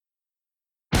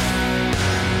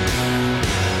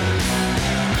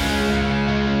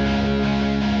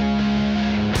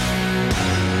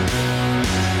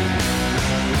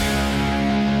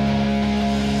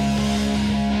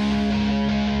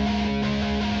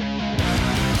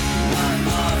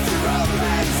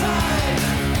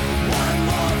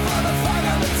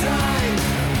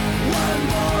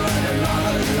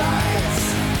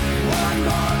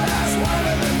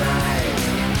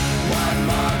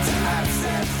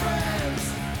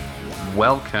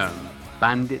Welcome,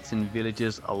 bandits and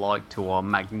villagers alike, to our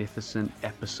magnificent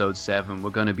episode 7. We're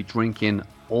going to be drinking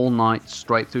all night,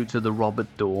 straight through to the Robert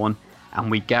Dawn,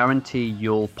 and we guarantee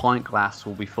your pint glass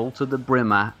will be full to the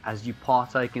brimmer as you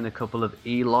partake in a couple of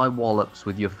Eli wallops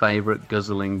with your favourite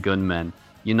guzzling gunmen.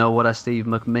 You know what I, Steve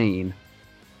McMean?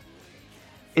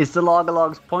 It's the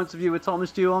Lagerlogs Points of View with Tom and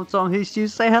Stu. I'm Tom. Who's Stu?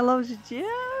 Say hello, Stu.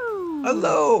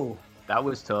 Hello. That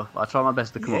was tough. I tried my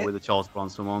best to come up with a Charles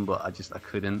Bronson one, but I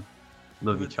couldn't.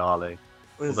 Love you, Charlie.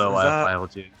 Although I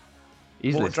failed you.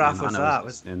 He's what listening. draft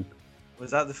was that?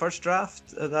 Was that the first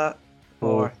draft of that?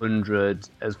 400.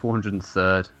 It was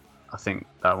 403rd. I think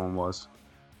that one was.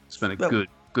 Spent a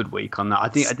good week on that. I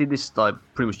think I did this like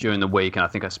pretty much during the week, and I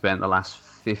think I spent the last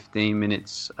 15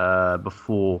 minutes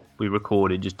before we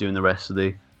recorded just doing the rest of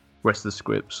the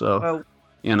script. So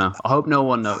I hope no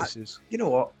one notices. You know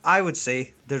what? I would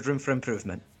say there's room for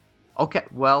improvement. Okay,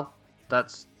 well,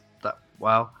 that's that.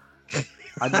 Wow.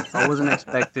 I wasn't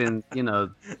expecting,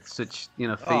 such,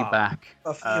 feedback.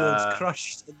 My feelings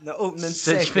crushed in the opening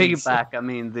such seconds. feedback, I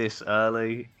mean, this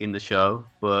early in the show,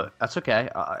 but that's okay.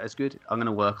 It's good. I'm going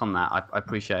to work on that. I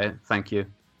appreciate it. Thank you.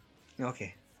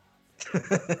 Okay.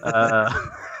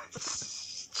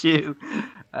 Stu,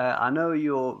 I know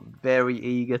you're very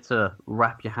eager to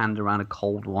wrap your hand around a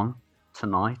cold one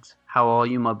tonight. How are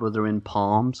you, my brother in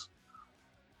Palms?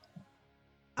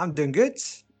 I'm doing good.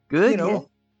 Good,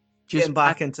 Just getting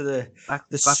back into the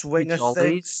swing of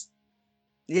things.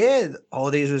 Yeah, the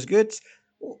holidays was good.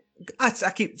 I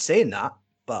keep saying that,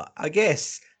 but I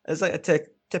guess it's like a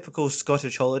typical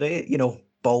Scottish holiday.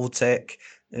 Baltic,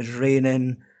 it's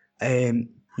raining.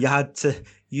 You had to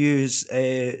use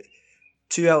 2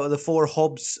 out of the 4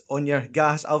 hobs on your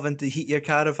gas oven to heat your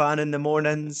caravan in the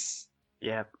mornings.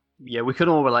 Yeah, we could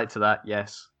all relate to that.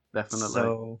 Yes,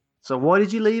 definitely. So why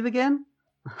did you leave again?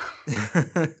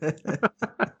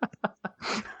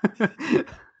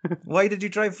 Why did you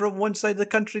drive from one side of the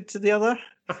country to the other?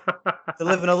 To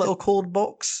live in a little cold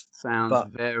box? Sounds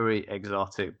very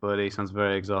exotic, buddy. Sounds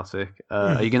very exotic.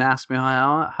 Are you going to ask me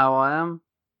how I am?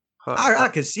 I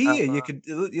can see you.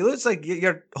 You looks like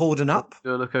you're holding up.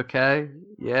 Do I look okay?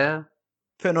 Yeah.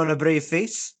 Putting on a brave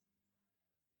face.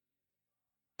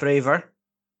 Braver.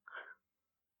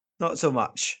 Not so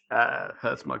much.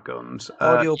 Hurts my gums.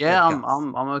 Yeah,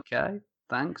 I'm okay.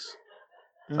 Thanks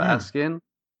for asking.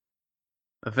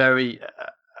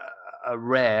 A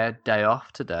rare day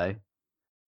off today.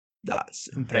 That's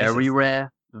impressive. Very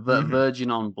rare. Virgin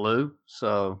on blue.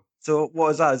 So what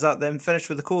is that? Is that them finished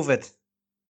with the COVID?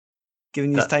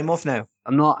 Giving you time off now?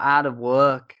 I'm not out of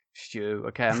work, Stu.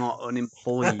 Okay, I'm not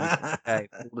unemployed. Okay,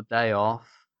 all the day off.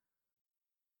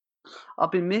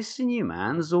 I've been missing you,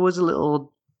 man. There's always a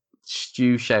little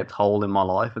stew-shaped hole in my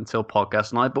life until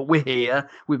podcast night, but we're here.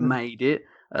 We've made it.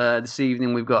 This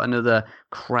evening we've got another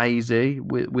crazy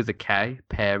with a K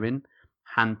pairing,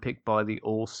 handpicked by the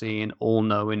all-seeing,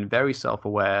 all-knowing, very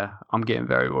self-aware. I'm getting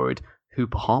very worried.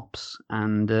 Hooper Hops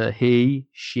and he,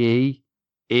 she,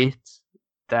 it,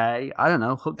 they. I don't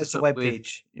know. It's a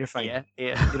webpage. You're fine. Yeah.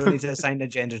 You don't need to assign a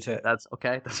gender to it. That's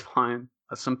okay. That's fine.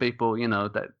 Some people,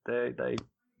 that they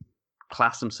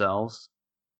class themselves,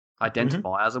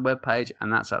 identify as a webpage,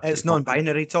 and that's absolutely it's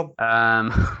non-binary, Tom.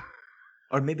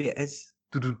 Or maybe it is.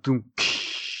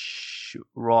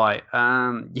 Right.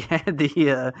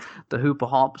 The Hooper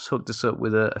Hops hooked us up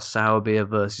with a sour beer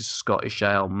versus Scottish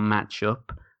ale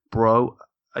matchup. Bro,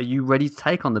 are you ready to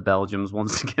take on the Belgians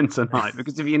once again tonight?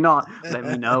 Because if you're not, let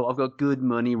me know. I've got good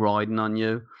money riding on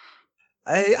you.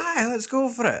 Aye, let's go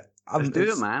for it. Let's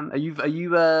do it, man. Are you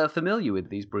familiar with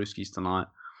these brewskis tonight?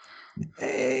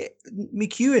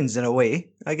 McEwan's in a way.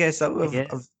 I guess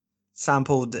I've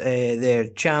sampled their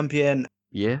champion.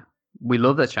 Yeah. We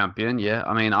love their champion, yeah.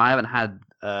 I mean, I haven't had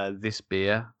this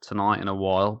beer tonight in a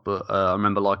while, but I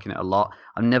remember liking it a lot.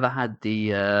 I've never had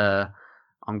the...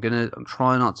 I'm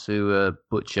trying not to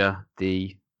butcher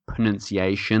the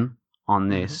pronunciation on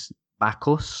this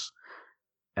Bacchus.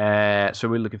 So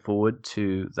we're looking forward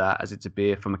to that, as it's a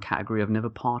beer from a category I've never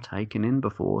partaken in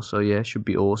before. So yeah, should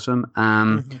be awesome.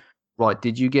 Right,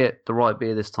 did you get the right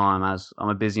beer this time? As I'm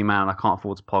a busy man, I can't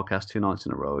afford to podcast 2 nights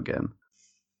in a row again.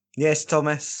 Yes,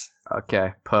 Thomas.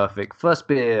 Okay, perfect. First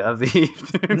beer of the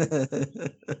evening.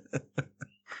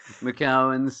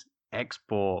 McEwan's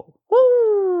Export.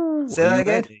 Woo! Say that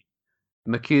again.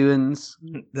 McEwan's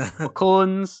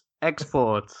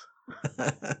Export.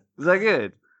 Is that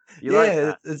good? You like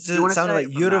that? It sounded like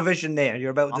Eurovision there.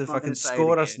 You're about to fucking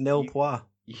score us nil pois.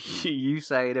 You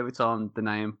say it every time the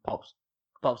name pops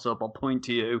up. I'll point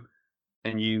to you.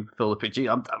 and you fill the pitcher.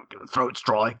 I'm throat's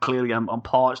dry. Clearly, I'm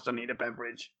parched. I need a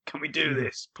beverage. Can we do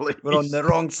this, please? We're on the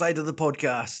wrong side of the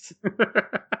podcast.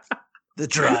 The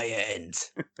dry end.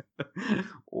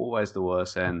 Always the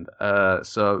worst end.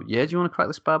 So yeah, do you want to crack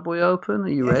this bad boy open? Are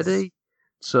you ready?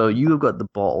 So you've got the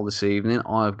bottle this evening.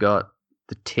 I've got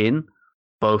the tin.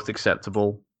 Both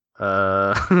acceptable.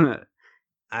 And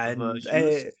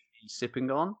sipping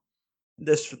on.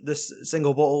 This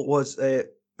single bottle was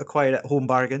acquired at Home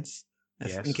Bargains.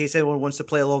 Yes. In case anyone wants to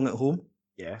play along at home.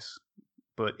 Yes.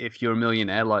 But if you're a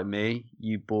millionaire like me,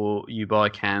 you buy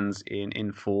cans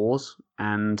in fours,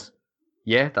 and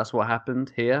yeah, that's what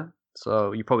happened here.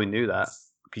 So you probably knew that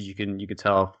because you could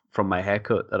tell from my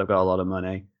haircut that I've got a lot of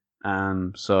money.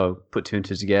 So put two and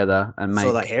two together and make.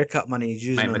 So that haircut money is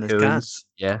using on his cans.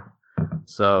 Yeah.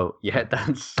 So yeah,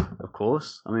 that's of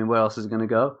course. I mean, where else is it going to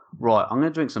go? Right, I'm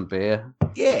going to drink some beer.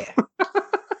 Yeah.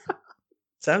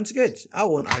 Sounds good. I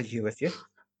won't argue with you.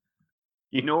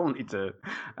 You normally do.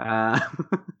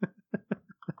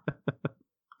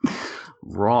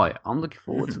 Right, I'm looking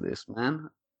forward to this,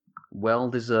 man.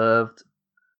 Well-deserved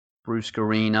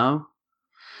Bruscarino.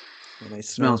 Nice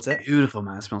smells beautiful,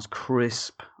 man. It smells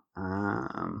crisp.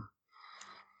 Yeah,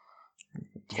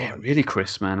 really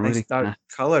crisp, man. Nice really dark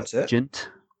colour to it.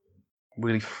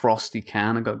 Really frosty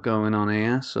can I got going on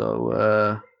here.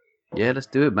 So, yeah, let's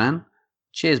do it, man.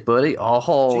 Cheers, buddy. Oh,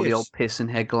 cheers. The old piss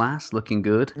and head glass. Looking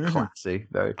good. Mm-hmm. Classy.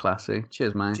 Very classy.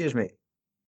 Cheers, man. Cheers, mate.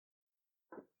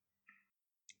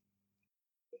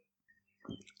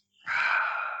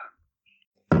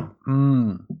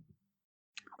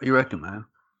 What do you reckon, man?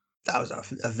 That was a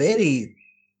very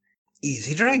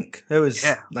easy drink. It was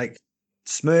like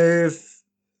smooth,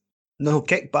 no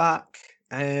kickback.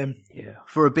 Yeah,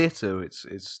 for a bitter,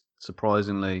 it's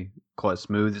surprisingly quite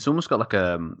smooth. It's almost got like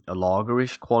a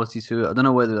lagerish quality to it. I don't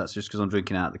know whether that's just because I'm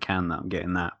drinking out of the can that I'm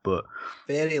getting that, but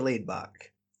very laid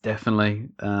back. Definitely,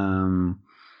 a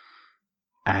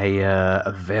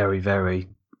very, very,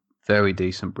 very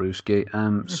decent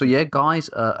brewski. So yeah, guys,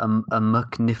 a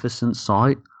magnificent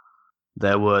sight.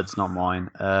 Their words, not mine.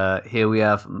 Here we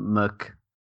have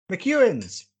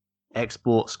McEwan's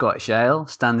Export Scottish Ale,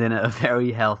 standing at a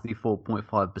very healthy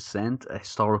 4.5%. A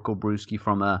historical brewski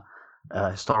from a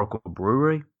historical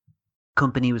brewery.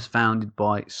 Company was founded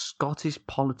by Scottish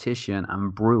politician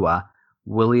and brewer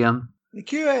William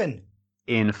McEwan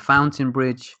in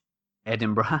Fountainbridge,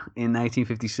 Edinburgh, in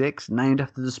 1856, named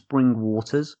after the spring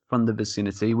waters from the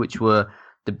vicinity, which were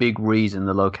the big reason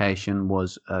the location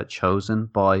was chosen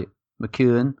by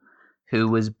McEwan, who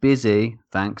was busy,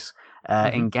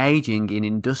 engaging in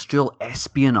industrial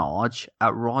espionage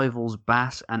at rivals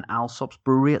Bass and Alsop's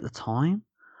brewery at the time.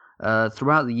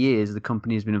 Throughout the years, the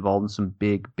company has been involved in some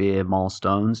big beer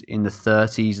milestones. In the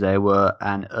 30s, they were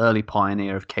an early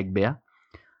pioneer of keg beer.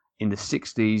 In the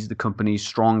 60s, the company's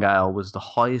Strong Ale was the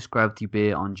highest gravity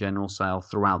beer on general sale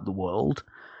throughout the world.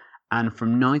 And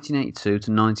from 1982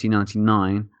 to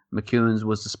 1999, McEwan's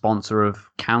was the sponsor of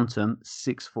Countham,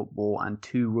 6 football and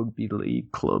 2 rugby league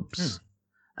clubs.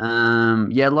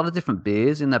 Yeah, a lot of different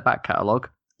beers in their back catalogue.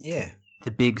 Yeah.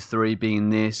 The big three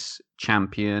being this,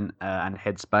 Champion, and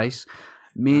Headspace.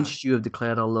 Me and Stu have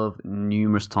declared our love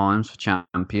numerous times for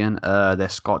Champion. Their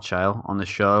Scotch Ale on the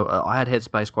show. I had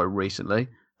Headspace quite recently.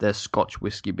 Their Scotch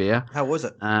whiskey beer. How was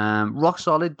it? Rock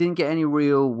solid. Didn't get any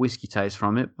real whiskey taste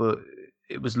from it, but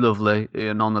it was lovely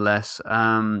nonetheless.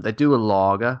 They do a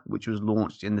lager, which was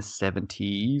launched in the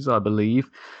 70s, I believe.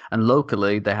 And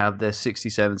locally, they have their 60,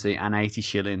 70 and 80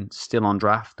 shilling still on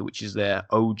draft, which is their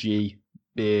OG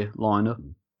beer lineup.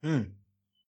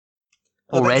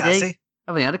 Already? I've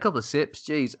only had a couple of sips.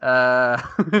 Jeez.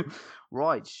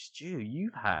 Right, Stu,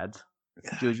 you've had,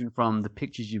 judging from the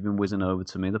pictures you've been whizzing over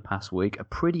to me the past week, a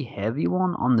pretty heavy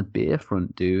one on the beer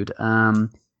front, dude.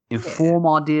 Inform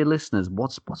our dear listeners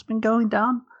what's been going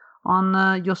down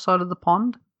on your side of the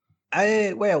pond.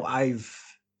 Well, I've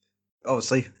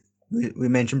obviously we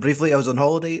mentioned briefly I was on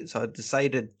holiday, so I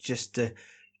decided just to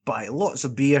buy lots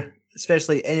of beer,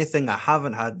 especially anything I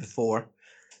haven't had before.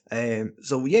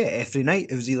 So yeah, every night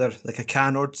it was either like a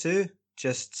can or two,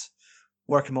 just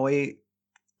working my way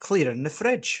clearing the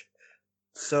fridge.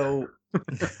 So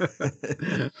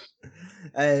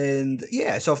and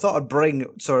yeah, so I thought I'd bring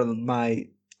sort of my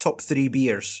top 3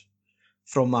 beers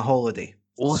from my holiday.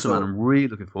 Awesome, man. I'm really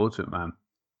looking forward to it, man.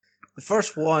 The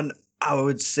first one I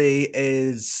would say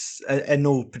is, in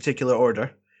no particular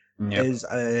order, is,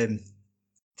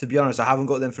 to be honest, I haven't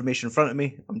got the information in front of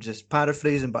me. I'm just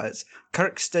paraphrasing, but it's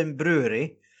Kirkstone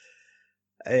Brewery.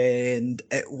 And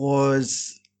it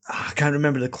was, I can't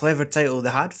remember the clever title they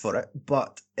had for it,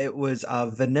 but it was a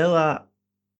vanilla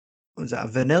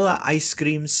ice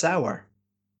cream sour.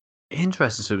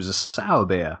 Interesting. So it was a sour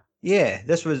beer. Yeah,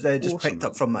 this was just Awesome, picked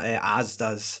up man. from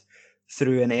Asda's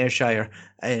through in Ayrshire,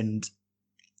 and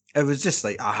it was just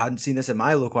like I hadn't seen this in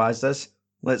my local Asda's.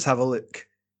 Let's have a look.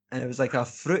 And it was like a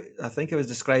fruit. I think it was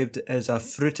described as a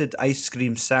fruited ice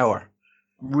cream sour.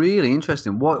 Really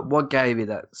interesting. What gave it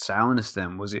that sourness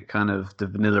then? Was it kind of the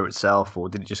vanilla itself, or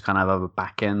did it just kind of have a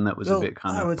back end that was a Well, bit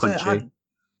kind I of would say punchy?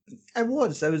 it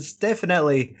was. It was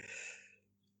definitely.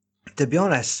 To be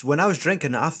honest, when I was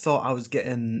drinking, I thought I was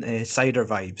getting cider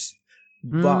vibes,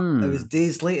 but it was Hmm.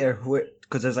 days later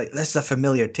because I was like, "This is a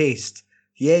familiar taste."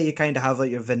 Yeah, you kind of have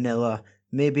like your vanilla,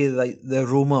 maybe like the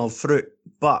aroma of fruit,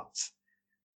 but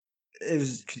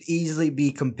could easily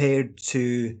be compared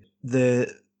to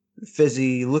the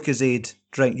fizzy Lucozade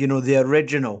drink. You know, the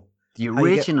original. The How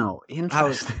you get original. how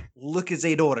it's Interesting.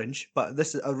 Lucozade orange, but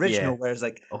this is Yeah. original, where it's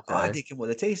like, oh, I Okay. think what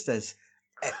the taste is.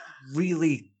 It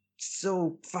really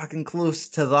so fucking close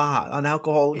to that, an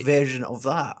alcoholic It, version of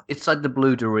that. it's like the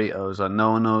blue Doritos. Like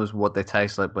no one knows what they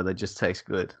taste like, but they just taste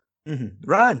good.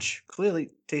 Ranch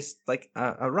clearly tastes like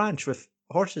a ranch with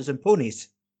horses and ponies.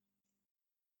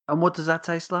 And what does that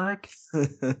taste like?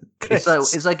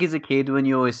 Crisps. It's like as a kid when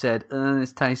you always said,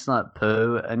 "It tastes like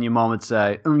poo," and your mom would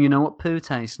say, "Oh, you know what poo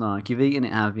tastes like? You've eaten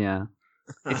it, have you?"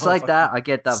 It's I'll like that. fucking I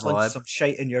get that slunch vibe. some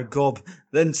shite in your gob,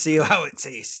 then see how it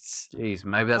tastes. Jeez,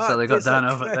 maybe that's Ah, how it they got tastes down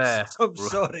like over there. crisps. I'm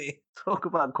Right. sorry. Talk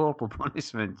about corporal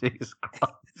punishment. Jesus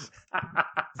Christ.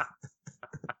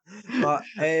 But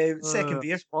second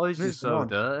beer, Why is you moving so on.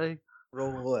 dirty?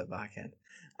 Roll it back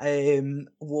in.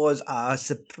 Was a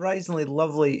surprisingly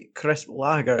lovely crisp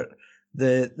lager.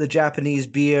 The Japanese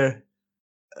beer.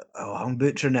 Oh, I'm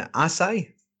butchering it.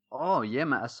 Asahi. Oh yeah,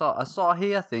 man. I saw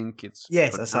here. I think it's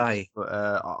Yes, pronounced, Asahi. but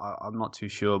I'm not too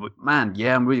sure. But man,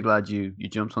 yeah, I'm really glad you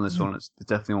jumped on this one. It's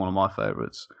definitely one of my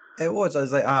favorites. It was. I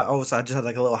was like, I just had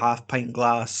like a little half pint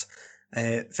glass,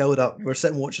 filled up. We're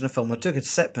sitting watching a film. I took a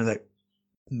sip and I was like,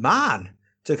 man.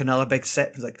 Took another big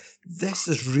sip. Was like, this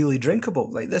is really drinkable.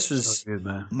 Like this So was good,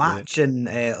 man. Yeah. matching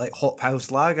like Hop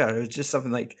House Lager. It was just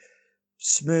something like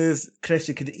smooth. Chris,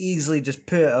 you could easily just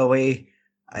put it away.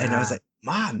 And I was Man, like,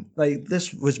 man, like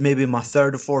this was maybe my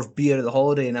third or fourth beer of the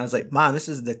holiday. And I was like, man, this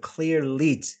is the clear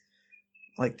lead.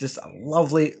 Like just a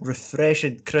lovely,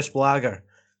 refreshing, crisp lager.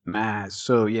 man.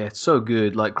 So yeah, it's so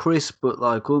good. Like crisp, but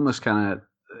like almost kind of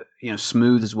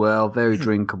smooth as well. Very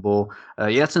drinkable.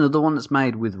 Yeah, it's another one that's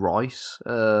made with rice.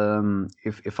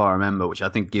 If I remember, which I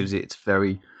think gives it its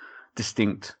very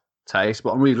distinct taste.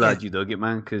 But I'm really Yeah, glad you dug it,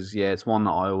 man, because yeah, it's one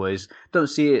that I always don't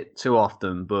see it too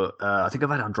often. But I think I've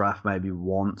had it on draft maybe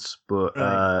once, but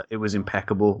right. it was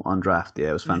impeccable on draft. Yeah,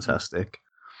 it was fantastic.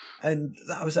 And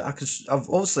that was it. Because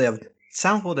I've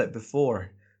sampled it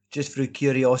before, just through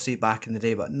curiosity back in the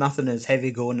day, but nothing as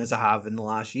heavy going as I have in the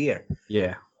last year.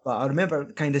 Yeah. But I remember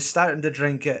kind of starting to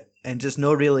drink it and just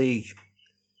not really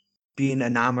being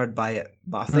enamored by it.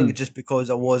 But I think Mm. it's just because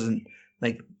I wasn't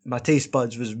like my taste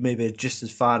buds was maybe just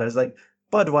as far as like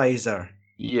Budweiser,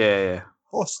 Yeah.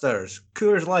 Foster's,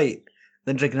 Coors Light.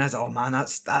 Then drinking that, oh man,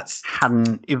 that's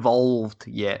Hadn't evolved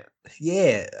yet.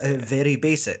 yeah, Yeah. very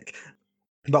basic.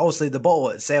 But obviously the bottle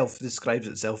itself describes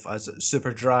itself as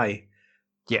super dry.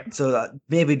 Yeah. So that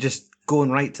maybe just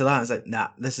going right to that is like, nah,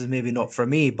 this is maybe not for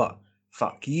me. But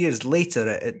fuck, years later,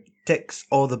 it ticks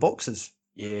all the boxes.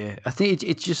 Yeah, I think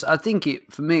it's just I think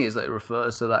it for me is like it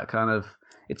refers to that kind of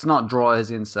it's not dry as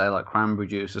in say like cranberry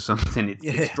juice or something. It's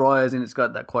Yeah, dry as in it's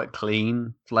got that quite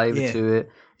clean flavor yeah. to it.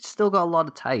 It's still got a lot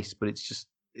of taste, but it's just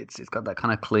it's got that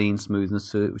kind of clean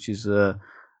smoothness to it, which is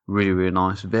really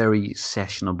nice. Very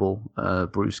sessionable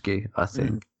brewski, I Mhm.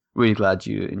 think. Really glad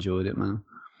you enjoyed it, man.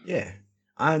 Yeah,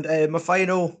 and my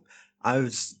final, I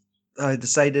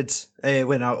decided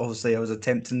when I was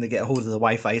attempting to get a hold of the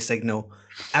Wi-Fi signal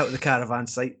out of the caravan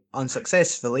site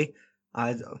unsuccessfully.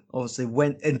 I obviously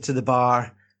went into the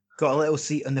bar, got a little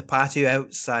seat on the patio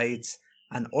outside,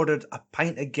 and ordered a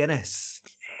pint of Guinness,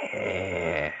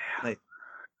 Yeah. like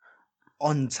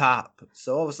on tap.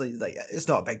 So obviously, like it's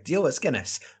not a big deal. It's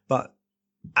Guinness, but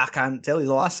I can't tell you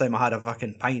the last time I had a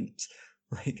fucking pint,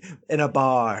 like in a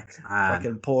bar, Man.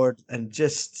 fucking poured and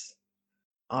just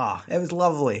it was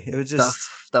lovely. It was That just.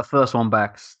 that first one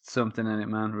back's something in it,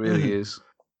 man. Really Mhm. is.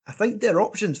 I think their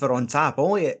options for on tap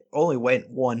only went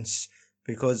once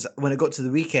because when it got to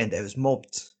the weekend, it was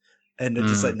mobbed, and they're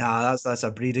just like, Mm. nah, that's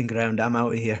a breeding ground. I'm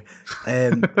out of here.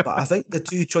 But I think the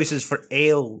two choices for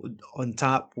ale on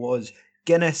tap was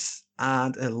Guinness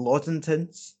and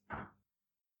Loddingtons.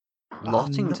 But I'm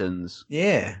not. Lottingtons.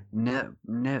 Yeah, No,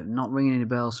 no, not ringing any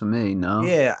bells for me. No.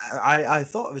 yeah. I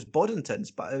thought it was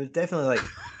Boddingtons, but it was definitely like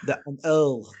the an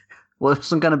ill. Well,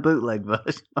 some kind of bootleg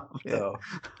version of it. Yeah.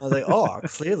 I was like, oh,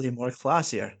 clearly more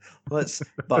classier. But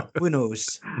who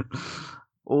knows?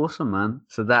 Awesome, man.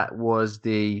 So that was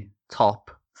the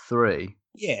top 3.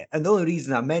 Yeah, and the only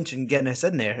reason I mentioned Guinness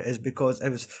in there is because it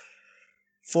was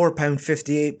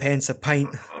 £4.58 a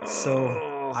pint. So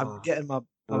I'm getting my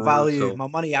value, my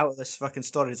money out of this fucking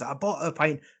story. I bought a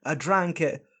pint, I drank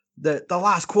it. The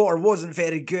last quarter wasn't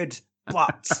very good,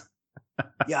 but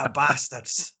yeah,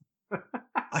 bastards.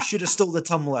 I should have stole the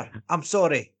tumbler. I'm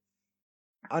sorry.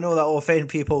 I know that will offend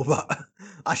people, but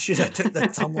I should have took the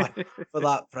tumbler for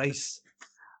that price.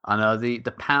 I know the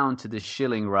pound to the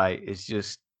shilling rate is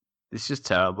just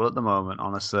terrible at the moment,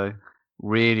 honestly.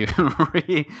 Really,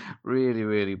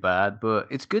 really bad. But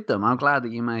it's good though. I'm glad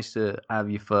that you managed to have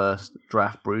your first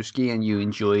draft brewski and you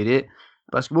enjoyed it.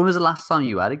 But when was the last time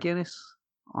you had a Guinness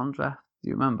on draft? Do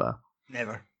you remember?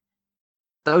 Never.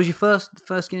 That was your first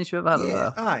Guinness you ever had?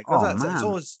 Yeah, aye. Because it's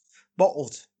always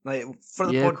bottled, like for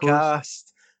the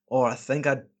podcast. Or I think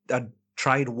I'd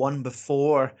tried one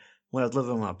before when I was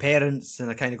living with my parents, and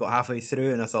I kind of got halfway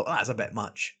through, and I thought, that's a bit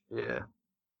much. Yeah.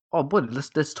 Oh, but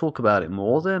let's talk about it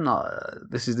more then.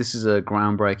 This is a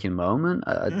groundbreaking moment.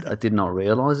 I did not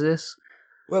realize this.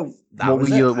 Well, what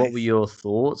were your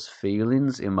thoughts,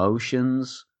 feelings,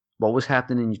 emotions? What was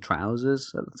happening in your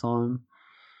trousers at the time?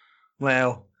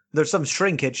 Well, there's some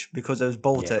shrinkage because it was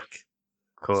Baltic.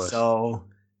 Yeah, of course. So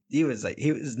he was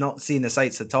not seeing the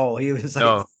sights at all. He was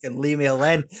like, leave me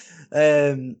alone.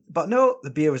 But no,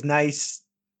 the beer was nice,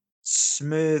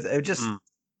 smooth. It was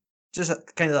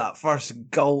just kind of that first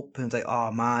gulp, and it's like,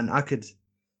 oh man, I could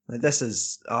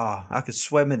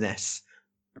swim in this.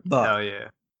 But hell yeah,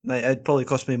 like, it'd probably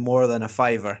cost me more than a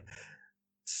 $5.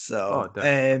 So,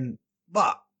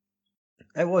 but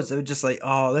it was just like,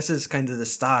 oh, this is kind of the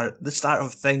start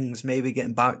of things maybe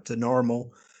getting back to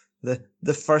normal.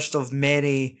 The first of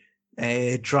many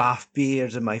draft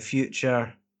beers in my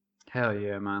future. Hell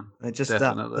yeah, man! Just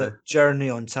that journey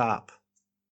on tap.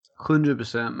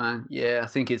 100%, man. Yeah, I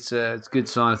think it's a good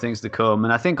sign of things to come.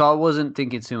 And I think I wasn't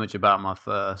thinking too much about my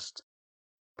first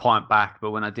pint back,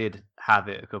 but when I did have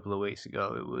it a couple of weeks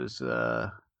ago,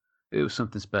 it was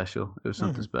something special. It was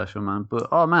something special, man. But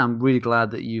oh man, I'm really glad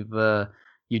that you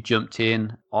jumped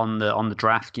in on the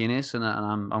draft Guinness, and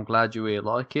I'm glad you really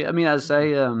like it. I mean, as I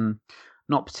say,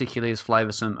 not particularly as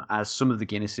flavoursome as some of the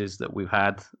Guinnesses that we've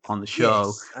had on the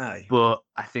show, but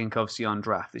I think obviously on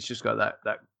draft, it's just got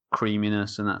that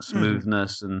creaminess and that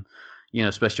smoothness, and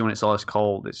especially when it's ice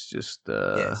cold, it's just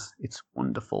it's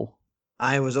wonderful.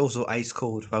 I was also ice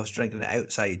cold while I was drinking it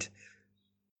outside.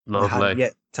 Lovely. I hadn't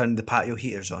yet turned the patio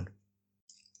heaters on.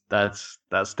 That's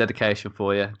dedication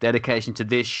for you. Dedication to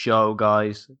this show,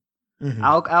 guys.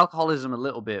 Alcoholism a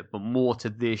little bit, but more to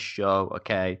this show.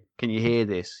 Okay, can you hear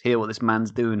this? Hear what this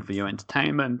man's doing for your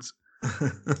entertainment?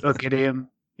 Look at him.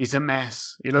 He's a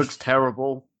mess. He looks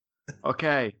terrible.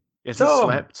 Okay. He hasn't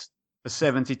slept for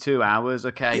 72 hours,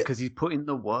 okay, because he's putting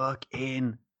the work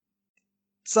in.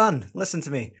 Son, listen to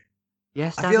me.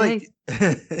 Yes, Daddy? I feel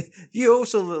like you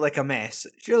also look like a mess.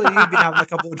 Surely you've been having a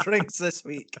couple of drinks this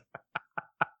week.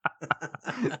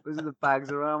 Was it the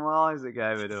bags around my eyes that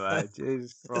gave it away?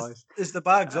 Jesus Christ. It's the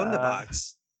bags on the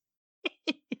bags.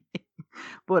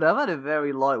 But I've had a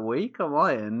very light week on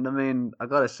my end. I mean, I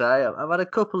got to say, I've had a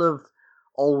couple of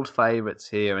old favourites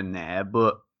here and there,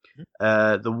 but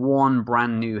the one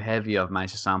brand new heavy I've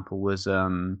managed to sample was I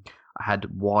had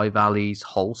Y Valley's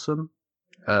Wholesome,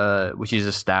 which is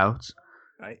a stout.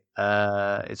 Right.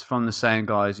 It's from the same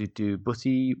guys who do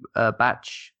Butty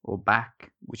Batch or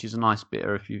Back, which is a nice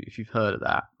bitter if you've heard of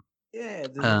that. Yeah,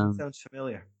 that sounds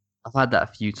familiar. I've had that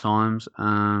a few times,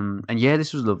 and yeah,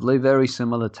 this was lovely. Very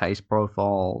similar taste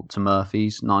profile to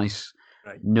Murphy's. Nice,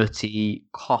 nutty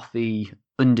coffee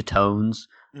undertones,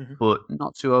 but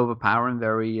not too overpowering.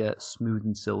 Very smooth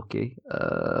and silky.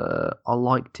 I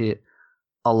liked it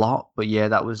a lot, but yeah,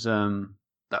 that was on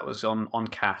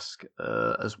cask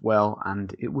as well,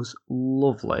 and it was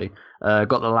lovely. Got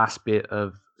the last bit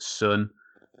of sun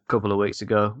a couple of weeks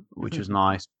ago, which was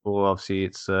nice. But obviously,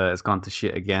 it's gone to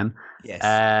shit again. Yes.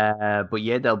 But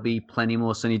yeah, there'll be plenty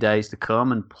more sunny days to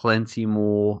come, and plenty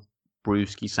more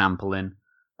brewski sampling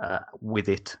with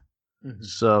it.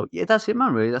 So yeah, that's it,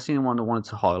 man. Really, that's the only one I wanted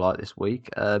to highlight this week.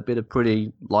 Been a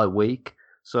pretty light week.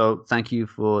 So thank you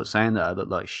for saying that I look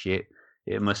like shit.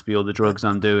 It must be all the drugs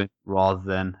I'm doing rather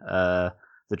than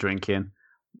the drinking.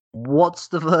 What's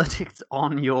the verdict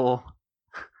on your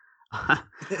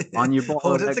bottle?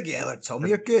 Hold it together, Tom.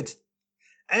 You're good.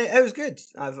 It was good.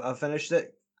 I've finished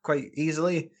it quite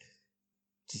easily.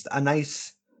 Just a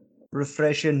nice,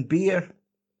 refreshing beer.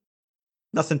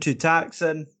 Nothing too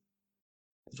taxing.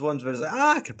 There's ones where it's like,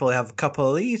 I could probably have a couple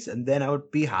of these, and then I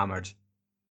would be hammered.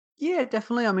 Yeah,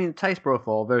 definitely. I mean, taste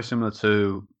profile very similar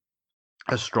to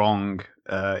a strong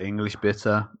English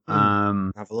bitter. Have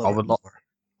a I little would more.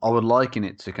 I would liken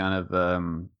it to kind of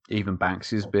even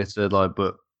Banks's bitter, like,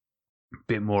 but a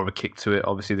bit more of a kick to it.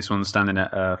 Obviously, this one's standing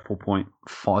at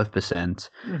 4.5%.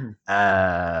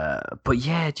 But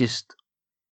yeah, just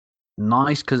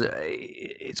nice because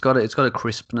it's got a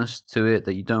crispness to it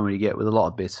that you don't really get with a lot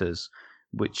of bitters,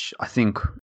 which I think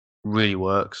really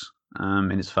works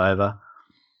in its favour.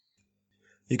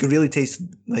 You can really taste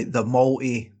like the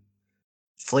malty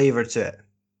flavor to it.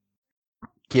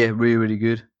 Yeah, really, really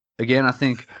good. Again, I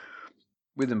think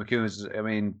with the McEwan's, I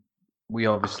mean, we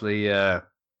obviously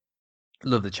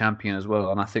love the champion as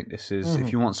well, and I think this is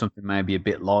if you want something maybe a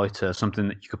bit lighter, something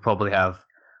that you could probably have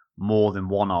more than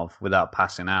one of without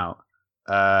passing out.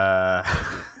 Yeah,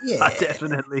 I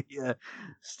definitely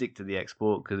stick to the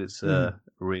export because it's a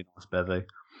really nice bevy.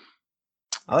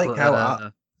 I like But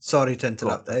how. Sorry to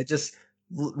interrupt. Just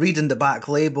reading the back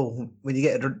label when you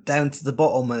get it down to the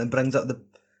bottom and it brings up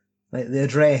the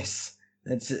address.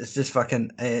 It's just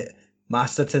fucking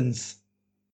Masterton's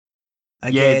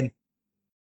again. Yeah,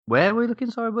 where are we looking?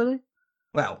 Sorry, buddy.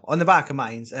 Well, on the back of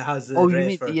mine, it has the Oh, you address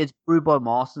mean for. it's brewed by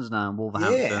Marston's now in Yeah,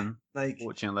 Wolverhampton? like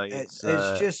Fortunately, it's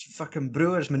just fucking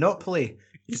Brewers Monopoly.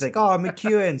 He's like, oh,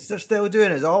 McEwan's, they're still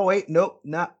doing it. Oh wait, nope,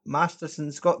 nah,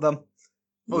 Masterson's got them.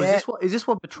 Oh, Yeah. is this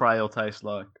what betrayal tastes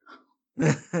like?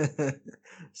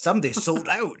 Somebody sold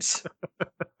out.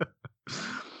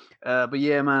 But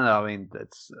yeah, man. I mean,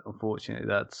 that's unfortunately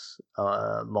that's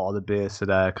a lot of the beers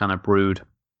today are kind of brewed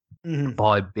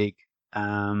by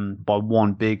by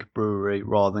one big brewery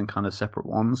rather than kind of separate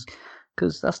ones,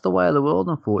 because that's the way of the world.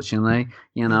 Unfortunately,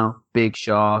 you know, big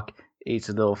shark eats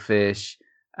a little fish,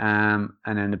 and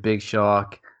then the big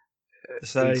shark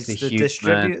eats the Decides to human,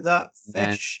 distribute that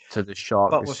then fish, to the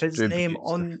shark but with his name distributes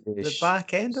the on the fish.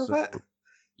 back end of So it.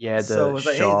 yeah, So the it's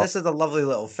like, hey, shark. this is a lovely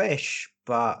little fish,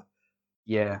 but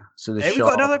Yeah, so the hey, we got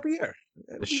shark another beer.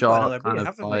 the We've got shark another kind beer, of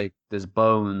haven't we? like there's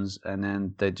bones and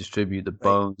then they distribute the Right.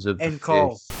 bones of the End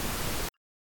call. fish.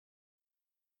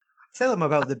 Tell him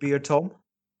about the beer, Tom.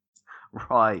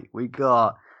 Right, we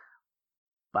got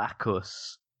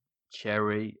Bacchus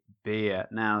cherry beer.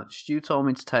 Now, Stu told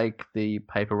me to take the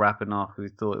paper wrapping off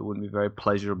because he thought it wouldn't be very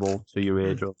pleasurable to your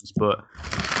eardrums, but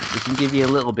we can give you a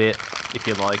little bit if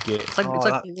you like it. It's like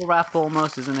a wrap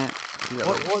almost, isn't it?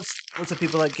 What's the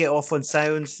people that get off on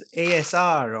sounds?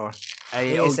 ASR or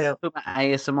ASL?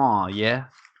 ASMR, yeah.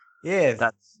 Yeah,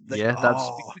 That's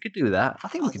we could do that. I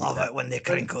think we could do that. I love it when they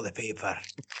crinkle the paper.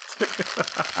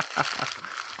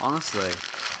 Honestly,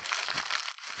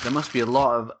 there must be a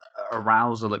lot of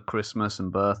arousal at Christmas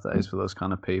and birthdays for those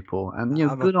kind of people, and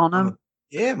good on them.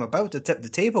 Yeah, I'm about to tip the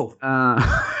table.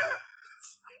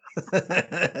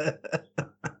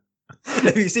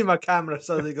 If you see my camera,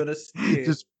 suddenly going to skew.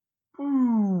 Just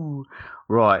ooh.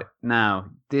 Right now,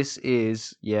 this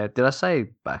is Did I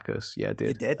say Bacchus? Yeah, I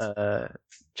did. You did.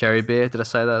 Cherry beer. Did I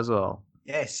say that as well?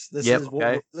 Yes. This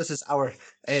is our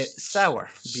sour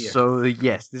beer. So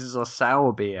yes, this is our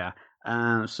sour beer.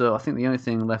 So I think the only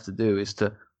thing left to do is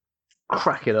to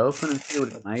crack it open and see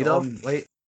what it's made of. Wait.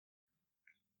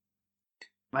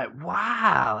 Like,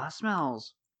 wow, that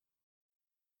smells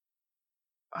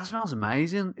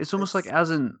amazing. It's almost like it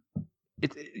hasn't.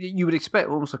 You would expect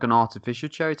almost like an artificial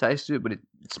cherry taste to it, but it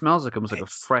smells like almost like a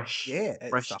fresh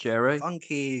cherry.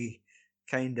 Funky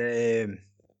kind of,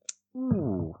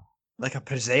 ooh, like a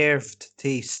preserved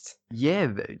taste.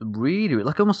 Yeah, really,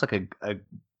 like almost like a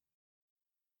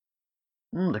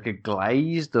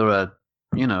glazed or a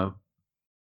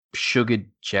sugared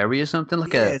cherry or something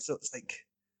like so it's like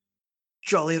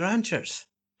Jolly Ranchers.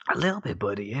 A little bit,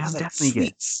 buddy. Yeah, I'm like definitely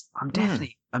sweets. I'm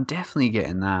definitely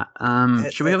getting that.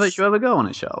 Should we have a go on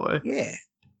it, shall we? Yeah.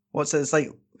 It's like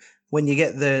when you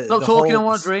get the. Stop talking. I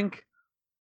want to drink.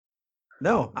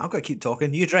 No, I'm gonna keep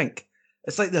talking. You drink.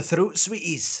 It's like the throat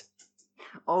sweeties.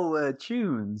 Oh,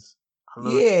 tunes.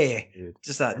 Yeah,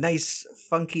 just that nice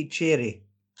funky cherry.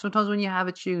 Sometimes when you have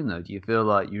a tune, though, do you feel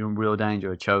like you're in real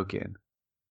danger of choking?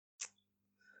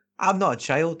 I'm not a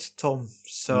child, Tom,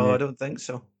 so I don't think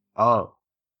so. Oh.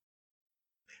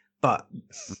 But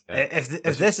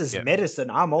if this is medicine,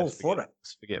 I'm all for it.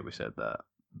 Let's forget we said that.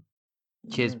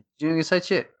 Cheers. You gonna say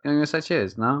cheers? You gonna say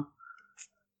cheers? No.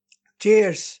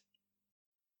 Cheers.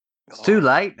 It's too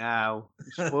late now.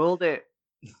 You spoiled it.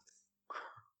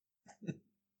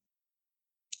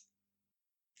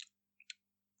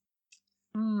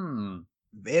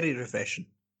 Very refreshing.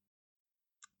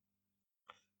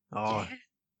 Oh. Yeah.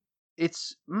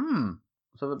 It's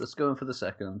So let's go in for the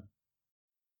second.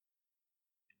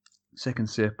 Second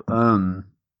sip.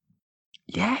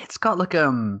 Yeah, it's got like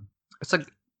it's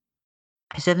like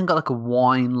it's even got like a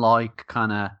wine-like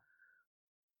kind of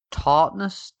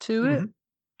tartness to it,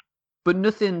 but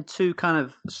nothing too kind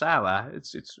of sour.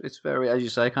 It's very, as you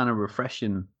say, kind of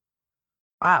refreshing.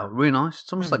 Wow, really nice.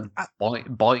 It's almost like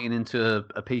biting into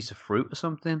a piece of fruit or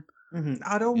something.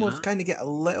 I'd almost kind of get a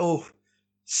little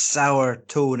sour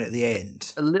tone at the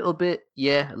end. A little bit,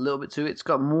 yeah, a little bit to it. It's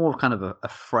got more of kind of a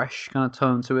fresh kind of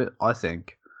tone to it, I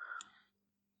think.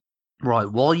 Right,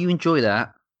 while you enjoy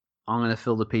that, I'm going to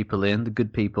fill the people in, the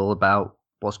good people, about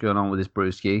what's going on with this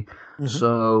brewski.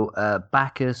 So,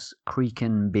 Bacchus Creek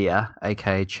Beer,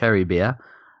 aka Cherry Beer.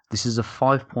 This is a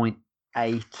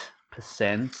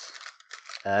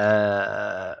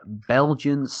 5.8%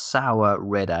 Belgian sour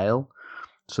red ale.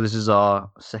 So this is our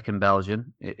second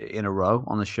Belgian in a row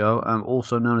on the show,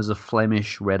 also known as a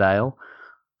Flemish red ale.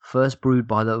 First brewed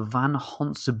by the Van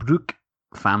Honsebroek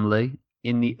family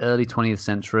in the early 20th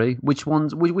century. Which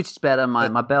is better,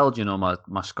 my Belgian or my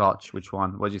Scotch? Which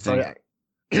one? What do you think?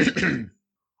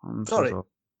 Sorry.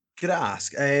 Could I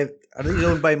ask, are these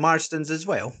owned by Marston's as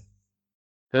well?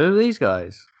 Who are these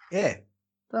guys? Yeah.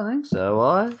 Don't think so,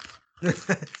 why?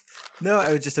 No,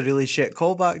 it was just a really shit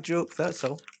callback joke, that's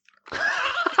all.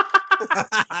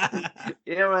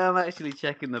 Yeah, well, I'm actually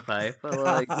checking the paper.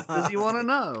 Like, does he want to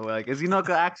know? Like, has he not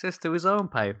got access to his own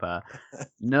paper?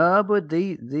 No, but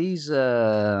these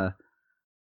are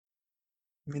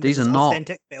not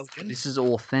authentic Belgian. This is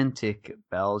authentic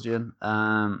Belgian.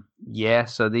 Yeah.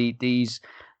 So these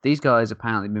guys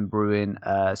apparently been brewing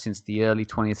since the early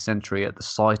 20th century at the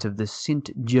site of the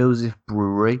St. Joseph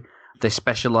Brewery. They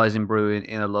specialize in brewing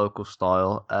in a local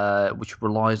style, which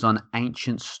relies on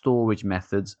ancient storage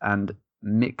methods and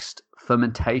mixed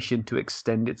fermentation to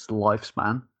extend its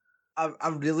lifespan.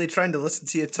 I'm really trying to listen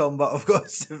to you, Tom, but I've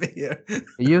got severe. Are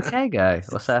you okay, guy?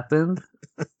 What's happened?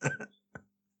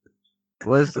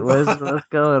 What's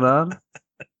going on?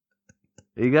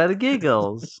 You got the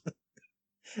giggles.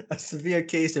 A severe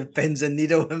case of pins and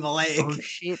needle in my leg. Oh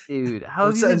shit, dude! How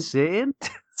have you been sitting?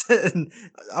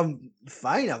 I'm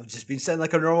fine. I've just been sitting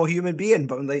like a normal human being,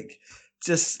 but I'm like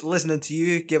just listening to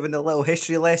you giving a little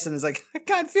history lesson. It's like I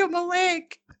can't feel my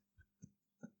leg.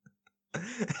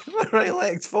 My right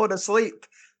leg's falling asleep.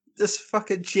 This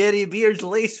fucking cherry beer's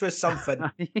laced with something.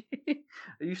 Are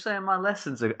you saying my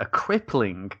lessons are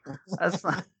crippling? That's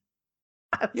not...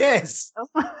 Yes.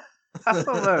 That's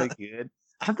not very good.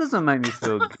 That doesn't make me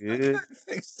feel good. I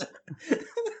think so.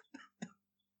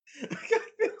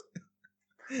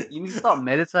 You need to start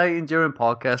meditating during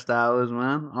podcast hours,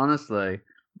 man. Honestly,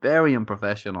 very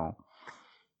unprofessional.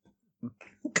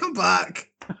 Come back.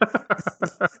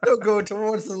 Don't go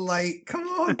towards the light. Come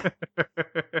on.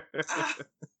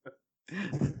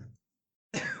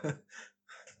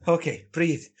 Okay,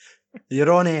 breathe.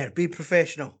 You're on air. Be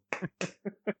professional.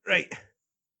 Right.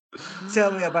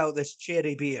 Tell me about this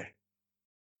cherry beer.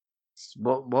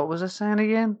 What was I saying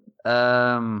again?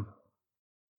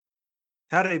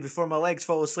 Hurry before my legs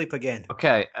fall asleep again.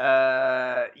 Okay.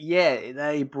 Yeah,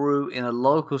 they brew in a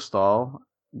local style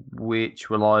which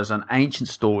relies on ancient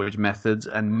storage methods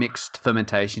and mixed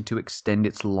fermentation to extend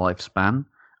its lifespan,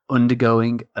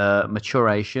 undergoing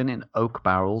maturation in oak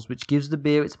barrels, which gives the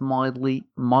beer its mildly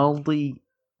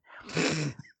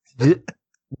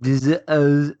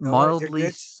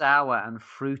sour and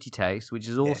fruity taste, which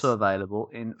is also available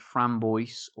in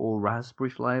framboise or raspberry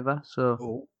flavor.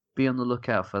 So be on the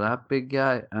lookout for that, big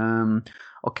guy.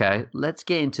 Okay, let's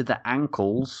get into the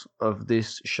ankles of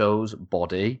this show's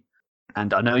body.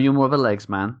 And I know you're more of a legs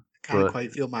man, can't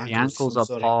quite feel my ankles. The ankles are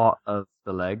part of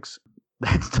the legs.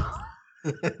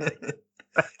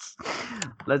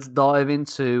 Let's dive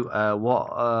into what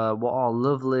our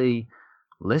lovely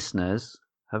listeners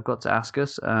have got to ask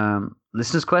us.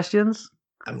 Listeners' questions?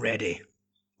 I'm ready.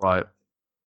 Right.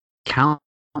 Count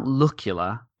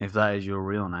Lucula, if that is your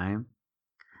real name,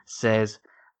 says,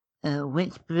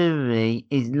 which brewery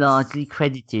is largely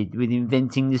credited with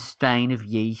inventing the strain of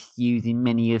yeast used in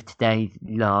many of today's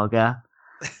lager?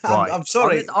 Right. I'm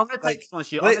sorry. I'm going to take this one,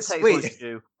 Stu. I'm going to take this one,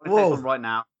 Stu. I'm going to take this one right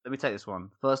now. Let me take this one.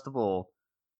 First of all,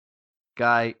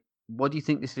 Guy, what do you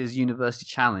think this is? University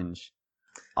Challenge?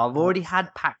 I've already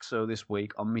had Paxo this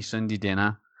week on my Sunday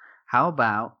dinner. How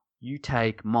about you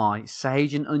take my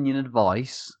sage and onion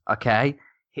advice, okay?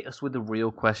 Hit us with a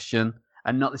real question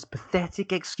and not this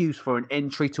pathetic excuse for an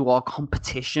entry to our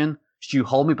competition. Stu,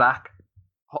 hold me back.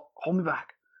 Hold me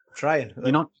back. Trying.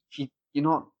 You're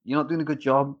not doing a good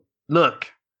job. Look,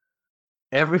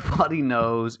 everybody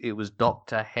knows it was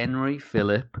Dr. Henry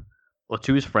Phillip, or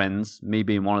to his friends, me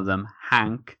being one of them,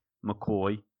 Hank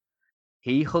McCoy.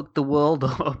 He hooked the world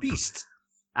up. Beast.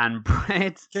 And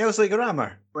bread, Kelsey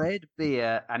Grammer. bread,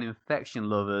 beer, and infection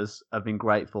lovers have been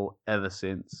grateful ever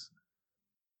since.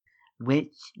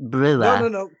 Which brewer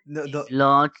No. is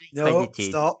largely credited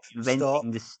Stop. with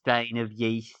inventing the strain of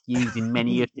yeast used in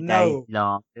many of today's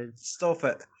No. lagers? Stop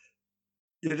it.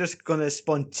 You're just going to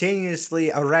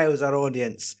spontaneously arouse our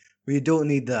audience. We don't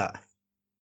need that.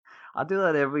 I do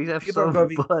that every People are episode, going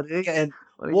to be buddy.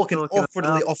 walking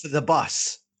awkwardly off of the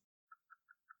bus.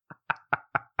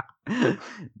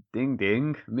 Ding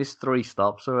ding. Missed 3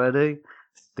 stops already.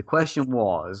 The question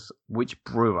was, which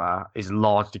brewer is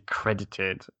largely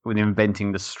credited with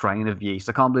inventing the strain of yeast?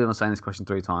 I can't believe I'm saying this question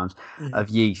 3 times. Mm-hmm. Of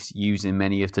yeast used in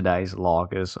many of today's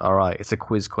lagers. All right, it's a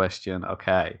quiz question.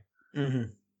 Okay. Mm-hmm.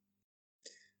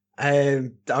 I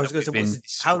was going to say,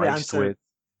 how they answer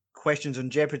questions on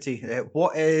Jeopardy.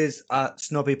 What is a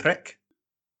snobby prick?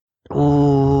 Oh.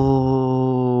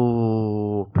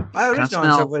 My original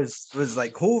answer was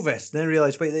like Hovis. Then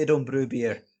realised, wait, they don't brew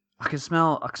beer. I can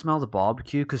smell the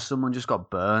barbecue because someone just got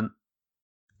burnt.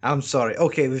 I'm sorry.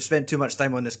 Okay, we've spent too much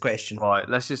time on this question. Right,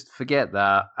 let's just forget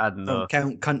that. Add From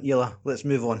Count Cuntula. Let's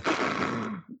move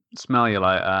on. Smell you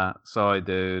later. Sorry,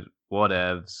 dude.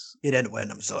 Whatevs. You didn't win.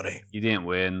 I'm sorry. You didn't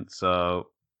win. So,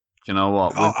 do you know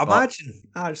what? Imagine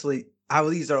actually how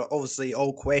these are obviously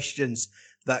all questions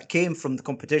that came from the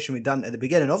competition we done at the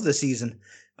beginning of the season.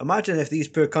 Imagine if these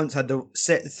poor cunts had to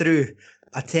sit through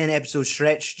a 10-episode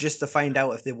stretch just to find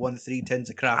out if they won 3 tins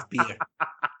of craft beer.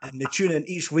 And they tune in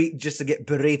each week just to get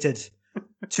berated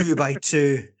 2 by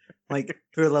 2. Like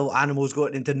poor little animals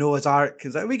going into Noah's Ark.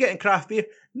 It's like, are we getting craft beer?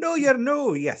 No, you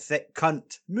thick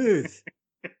cunt. Move.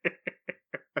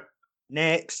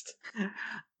 Next.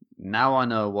 Now I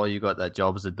know why you got that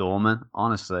job as a doorman.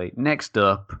 Honestly. Next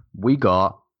up, we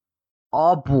got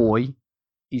our boy.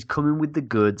 He's coming with the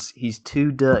goods. He's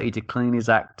too dirty to clean his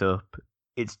act up.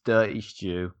 It's Dirty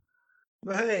Stew.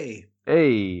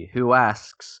 Hey, who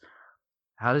asks,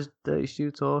 how does Dirty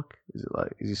Stew talk? Is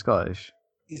he Scottish?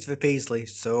 He's for Paisley,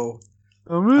 so...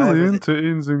 I'm really into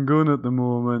Innocent Gun at the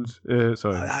moment.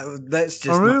 Sorry.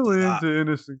 I'm really into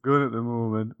Innocent Gun at the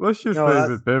moment. What's your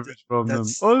favourite beverage from them?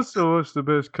 Also, what's the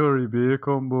best curry beer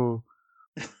combo?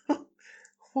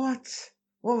 What?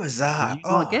 What was that? You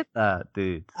can't get that,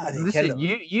 dude. Listen,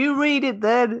 you read it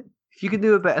then. If you can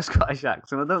do a better Scottish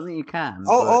accent, I don't think you can.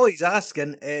 All he's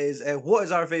asking is, what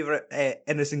is our favourite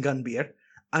Innocent Gun beer?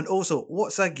 And also,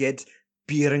 what's a good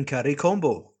beer and curry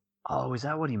combo? Oh, is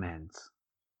that what he meant?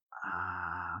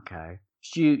 Ah, okay.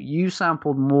 Stu, you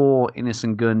sampled more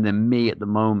Innocent Gun than me at the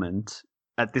moment.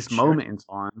 At this moment in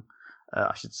time,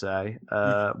 I should say.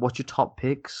 What's your top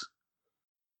picks?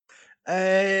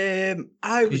 I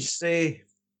would say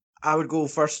I would go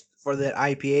first for the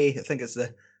IPA. I think it's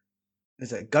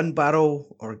is it Gun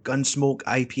Barrel or Gunsmoke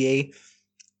IPA?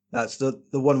 That's the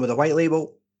one with a white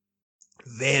label.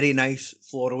 Very nice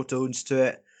floral tones to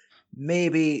it.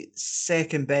 Maybe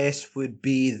second best would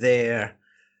be the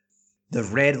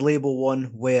red label one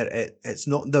where it's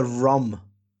not the rum.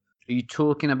 Are you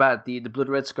talking about the Blood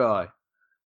Red Sky?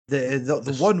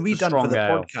 The one we done for the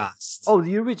podcast. Oh,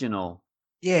 the original.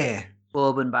 Yeah.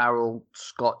 Bourbon Barrel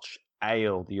Scotch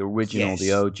Ale, the original,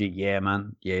 the OG. Yeah,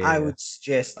 man. Yeah. I would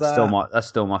suggest that. That's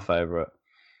still my favourite.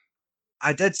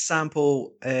 I did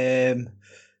sample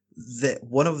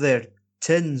one of their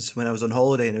tins when I was on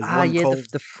holiday, and it was called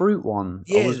the fruit one.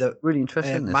 Yeah, I was really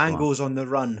interested in this Mangoes one. on the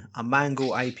Run, a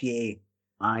mango IPA.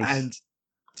 Nice. And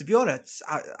to be honest,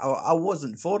 I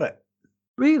wasn't for it.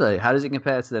 Really? How does it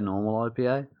compare to the normal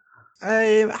IPA?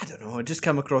 I don't know. It just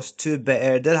came across too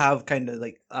bitter. It did have kind of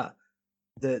like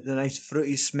the nice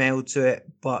fruity smell to it,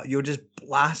 but you're just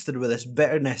blasted with this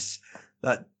bitterness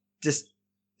that just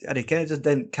kind of just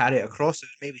didn't carry it across. It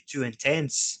was maybe too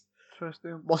intense.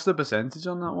 Interesting. What's the percentage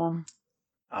on that one?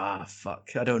 Fuck.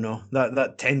 I don't know.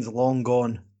 That 10's long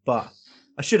gone, but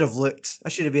I should have looked. I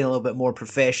should have been a little bit more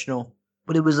professional.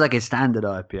 But it was like a standard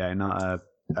IPA, not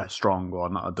a strong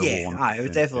one, not a double one. Yeah, it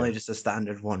was definitely just a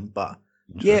standard one, but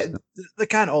yeah, they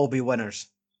can't all be winners.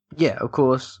 Yeah, of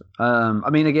course. I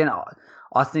mean, again,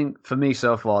 I think for me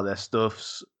so far, their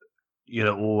stuff's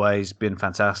always been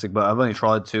fantastic. But I've only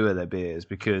tried 2 of their beers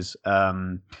because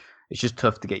it's just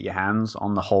tough to get your hands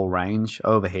on the whole range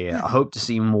over here. I hope to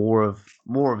see more of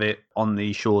it on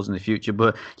these shores in the future.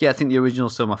 But yeah, I think the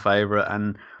original's still my favourite,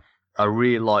 and I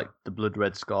really like the Blood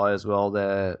Red Sky as well.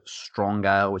 Their strong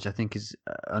ale, which I think is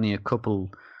only a couple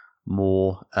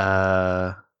more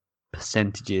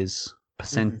percentage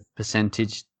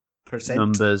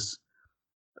numbers,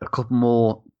 a couple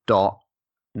more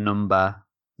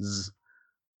numbers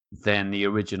than the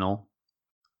original,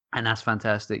 and that's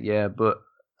fantastic. Yeah, but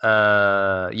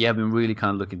Yeah, I've been really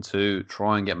kind of looking to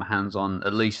try and get my hands on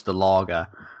at least the lager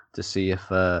to see if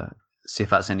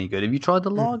that's any good. Have you tried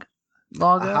the lager? I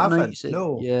I know you haven't. said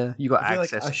No, you got I feel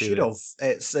like access I to should it. have.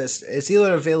 It's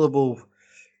either available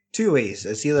two ways.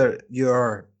 It's either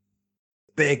your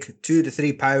big 2 to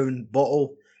 3 pound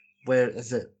bottle, where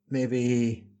is it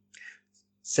maybe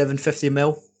 750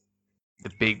 ml?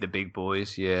 The big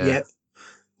boys, yeah. Yep.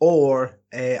 Or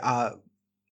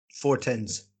 4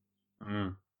 tins,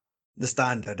 Mm. the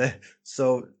standard.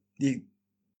 So you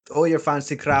all your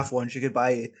fancy craft ones, you could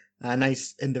buy a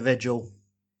nice individual,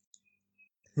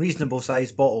 reasonable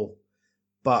sized bottle.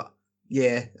 But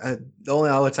yeah, the only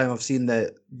other time I've seen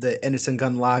the Innocent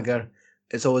Gun Lager,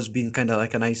 it's always been kind of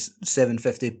like a nice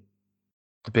 750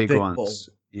 The big big bottle. ones.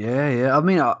 Yeah, yeah. I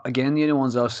mean, again, the only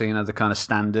ones I've seen are the kind of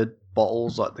standard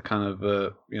bottles, like the kind of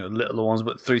littler ones,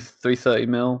 but 330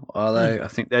 ml are they? I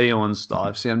think they're the only ones that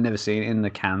I've seen. I've never seen it in the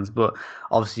cans, but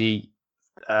obviously,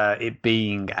 it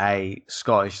being a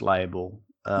Scottish label,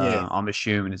 Yeah. I'm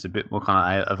assuming it's a bit more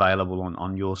kind of available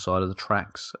on your side of the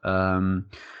tracks.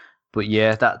 But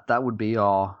yeah, that would be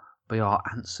our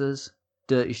answers.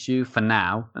 Dirty Stew for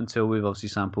now, until we've obviously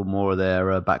sampled more of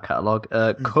their back catalogue.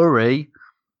 Curry.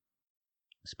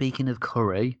 Speaking of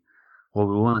curry, well,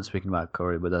 we weren't speaking about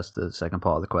curry, but that's the second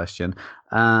part of the question.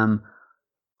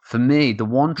 For me, the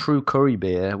one true curry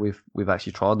beer we've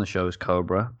actually tried on the show is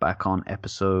Cobra, back on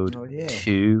episode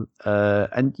 2.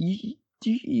 And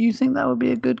do you think that would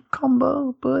be a good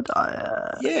combo? But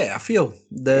yeah, I feel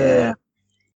it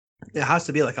has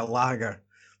to be like a lager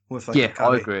with like a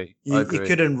curry. I agree. You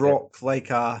couldn't rock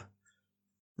like a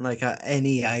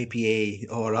any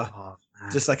IPA or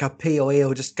just like a pale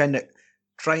ale, just kind of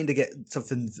trying to get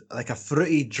something like a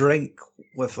fruity drink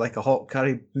with like a hot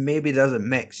curry maybe doesn't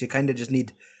mix. You kind of just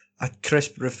need a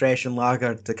crisp, refreshing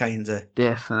lager to kind of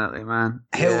definitely, man,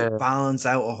 help balance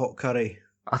out a hot curry.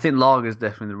 I think lager is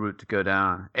definitely the route to go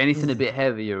down. Anything a bit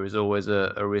heavier is always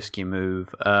a risky move.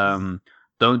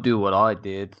 Don't do what I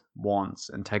did once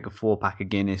and take a 4-pack of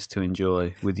Guinness to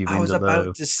enjoy with your Vindaloo. I was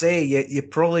about to say, you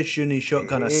probably shouldn't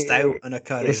shotgun a stout and a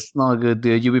curry. It's not good,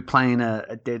 dude. You'll be playing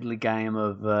a deadly game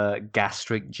of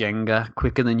gastric Jenga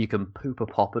quicker than you can poop a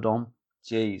poppadom.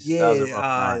 Jeez, that was a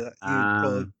rough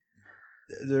night.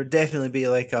 There'd definitely be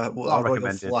like a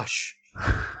royal flush.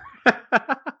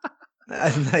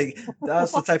 And like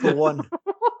that's the type of one.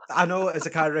 I know it's a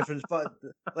car reference, but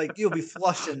like you'll be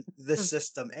flushing the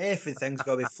system. Everything's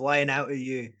got to be flying out of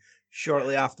you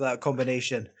shortly after that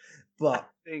combination. But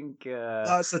I think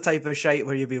that's the type of shite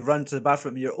where you'll be running to the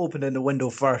bathroom and you're opening the window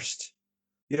first.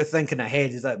 You're thinking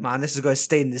ahead. It's like, man, this is going to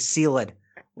stay in the ceiling.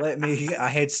 Let me get a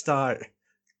head start.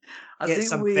 Get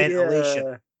some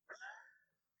ventilation.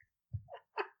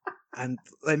 And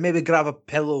like maybe grab a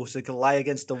pillow so you can lie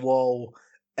against the wall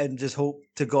and just hope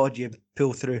to God you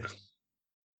pull through.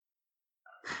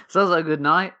 Sounds like a good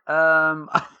night. You're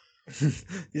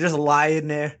just lying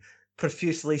there,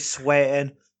 profusely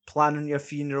sweating, planning your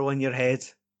funeral in your head.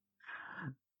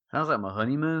 Sounds like my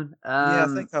honeymoon. Yeah,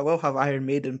 I think I will have Iron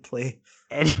Maiden play.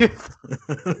 Any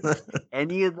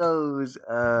of those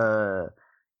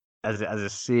as a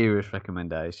serious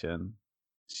recommendation,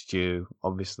 Stu,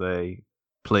 obviously,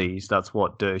 please. That's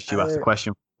what Stu asked the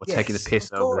question. We're taking the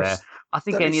piss over there. I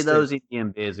think any of those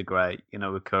Indian beers are great.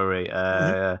 With curry.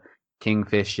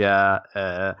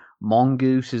 Kingfisher,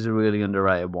 Mongoose is a really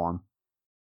underrated one.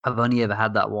 I've only ever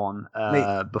had that one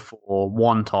before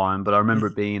one time, but I remember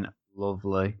it being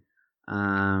lovely.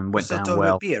 Went down well.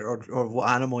 About beer or what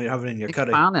animal you're having in your curry?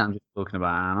 Apparently, I'm just talking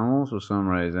about animals for some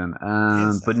reason.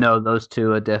 But no, those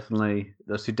two definitely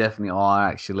are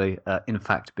actually in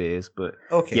fact beers. But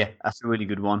yeah, that's a really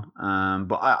good one.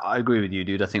 But I agree with you,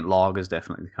 dude. I think lager is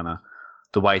definitely kind of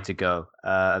the way to go.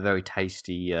 A very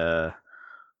tasty.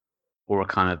 Or a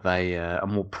kind of a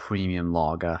more premium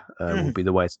lager would be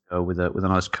the way to go with a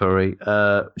nice curry.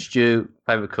 Stu,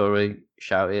 favorite curry?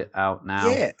 Shout it out now.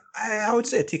 Yeah, I would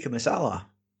say a tikka masala.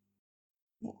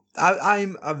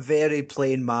 I'm a very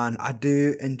plain man. I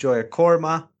do enjoy a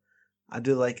korma. I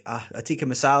do like a tikka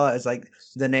masala is like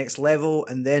the next level,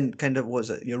 and then kind of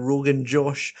your Rogan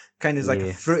Josh kind of like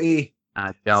a fruity.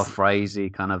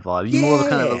 Jalfrezi kind of vibe. More of a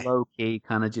kind of a low key,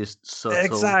 kind of just subtle.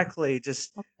 Exactly,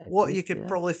 just what you could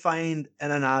probably find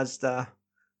in an Asda.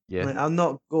 Yeah, like, I'm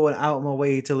not going out of my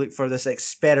way to look for this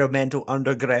experimental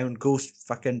underground ghost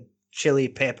fucking chili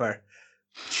pepper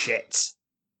shit.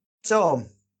 So,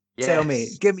 tell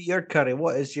me, give me your curry.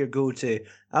 What is your go-to?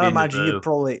 I imagine you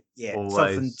probably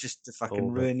something just to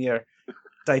fucking ruin your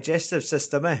digestive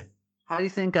system, eh? How do you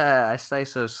think I stay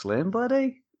so slim,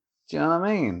 buddy? Do you know what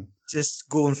I mean? Just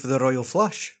going for the royal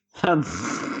flush.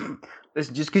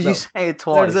 Listen, just because you say it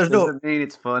twice doesn't mean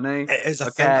it's funny. It is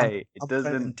a thing. I'm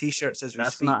printing t-shirts as we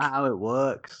That's speak. not how it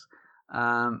works.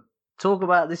 Talk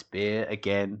about this beer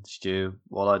again, Stu,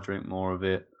 while I drink more of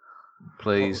it,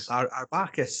 please. Our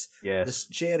Bacchus. Yes. This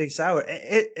cherry sour.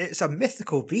 It's a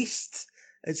mythical beast.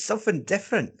 It's something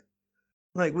different.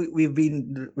 Like we've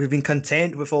been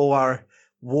content with all our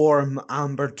warm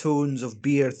amber tones of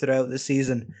beer throughout the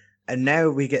season, and now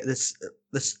we get this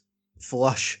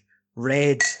flush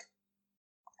red.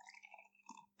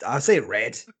 I say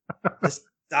red. This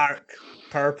dark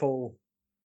purple.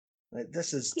 Like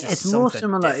this is just it's more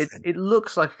similar. Different. It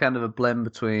looks like kind of a blend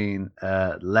between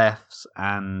Lefts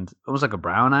and almost like a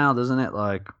brown ale, doesn't it?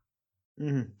 Like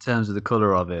in terms of the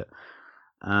color of it.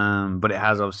 But it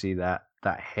has obviously that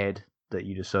head that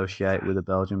you'd associate with a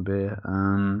Belgian beer.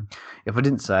 If I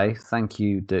didn't say, thank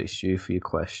you, Dirty Stew, for your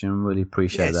question. Really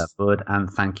appreciate that, bud. And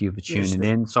thank you for tuning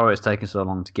in. Sorry it's taken so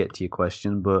long to get to your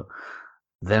question, but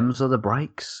them's are the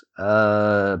breaks.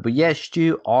 But yeah,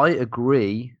 Stu, I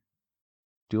agree.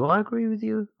 Do I agree with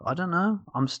you? I don't know.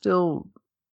 I'm still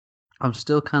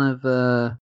kind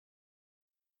of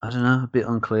I don't know, a bit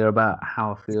unclear about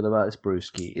how I feel about this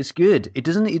brewski. It's good.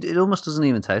 It almost doesn't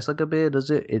even taste like a beer, does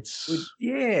it?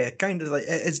 Kind of like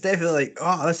it's definitely like,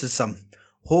 oh, this is some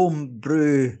home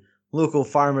brew local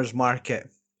farmers market.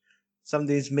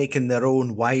 Somebody's making their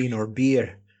own wine or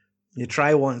beer. You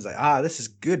try one, it's like, this is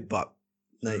good, but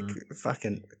like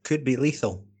fucking could be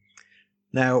lethal.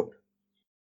 Now,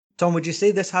 Tom, would you say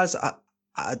this has a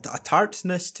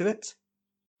tartness to it?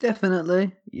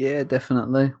 Definitely. Yeah,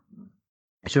 definitely.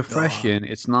 It's refreshing.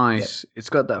 It's nice. Yep. It's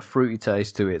got that fruity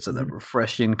taste to it. It's like that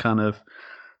refreshing kind of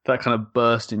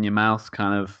burst in your mouth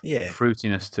kind of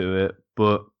fruitiness to it.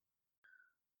 But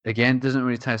again, it doesn't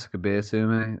really taste like a beer to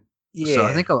me. Yeah. So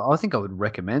I think I would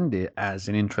recommend it as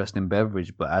an interesting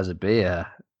beverage, but as a beer,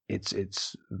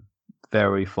 it's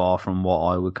very far from what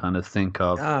I would kind of think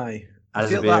of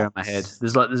as a beer in my head.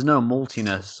 There's no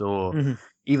maltiness or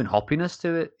even hoppiness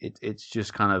to it. It's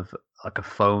just kind of like a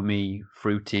foamy,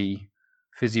 fruity,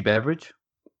 fizzy beverage.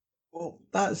 Well,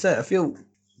 that's it. I feel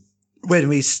when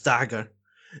we stagger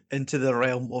into the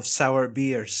realm of sour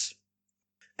beers,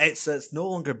 it's no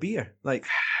longer beer. Like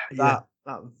that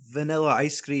vanilla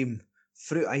ice cream,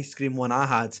 fruit ice cream one I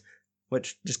had,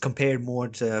 which just compared more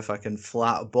to a fucking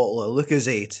flat bottle of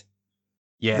Lucozade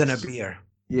than a beer.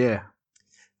 Yeah.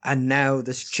 And now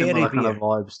this cherry beer. Kind of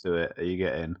vibes to it. Are you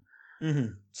getting?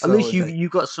 So at least you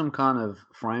got some kind of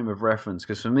frame of reference,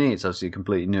 because for me it's obviously a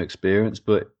completely new experience,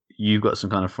 but you've got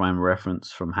some kind of frame of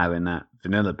reference from having that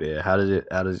vanilla beer. How does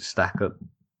it stack up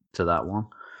to that one?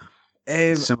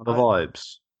 Similar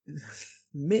vibes?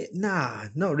 Nah,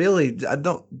 not really. I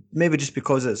don't. Maybe just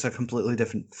because it's a completely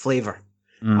different flavor.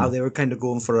 They were kind of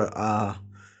going for a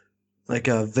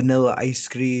vanilla ice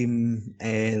cream,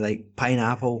 like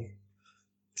pineapple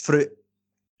fruit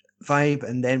vibe,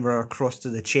 and then we're across to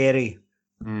the cherry.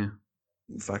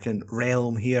 Fucking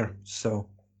realm here. So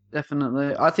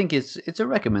definitely, I think it's a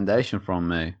recommendation from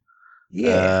me.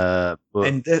 Yeah,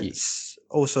 and it's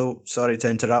also, sorry to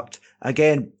interrupt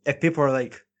again. If people are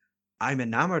like, I'm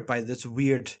enamored by this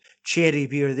weird cherry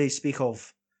beer they speak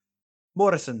of,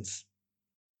 Morrison's.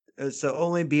 It's the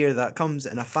only beer that comes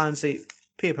in a fancy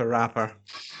paper wrapper.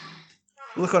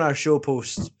 Look on our show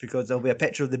posts, because there'll be a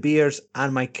picture of the beers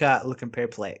and my cat looking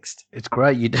perplexed. It's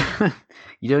great. You don't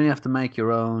even have to make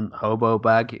your own hobo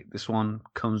bag. This one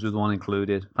comes with one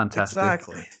included. Fantastic.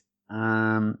 Exactly.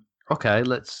 Okay,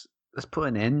 let's put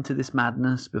an end to this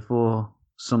madness before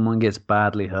someone gets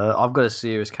badly hurt. I've got a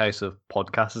serious case of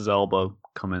podcaster's elbow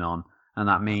coming on, and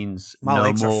that means my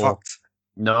legs are fucked.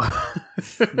 No,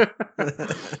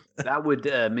 that would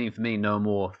mean for me no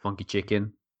more funky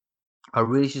chicken. I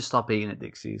really should stop eating at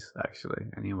Dixie's, actually.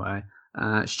 Anyway,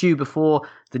 Stu, before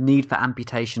the need for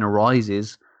amputation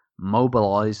arises,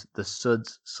 mobilize the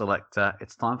Suds selector.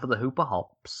 It's time for the Hooper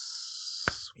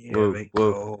Hops. Here we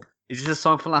go. Is this a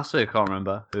song from last week? I can't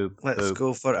remember. Let's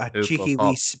go for a cheeky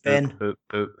wee spin. Hoop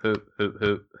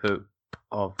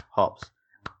of hops.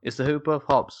 It's the Hoop of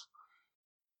hops.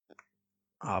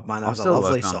 Oh man, that was a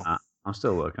lovely song. I'm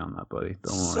still working on that, buddy.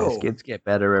 Don't worry. It's get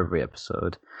better every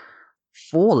episode.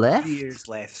 4 left. 3 years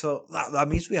left. So that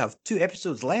means we have 2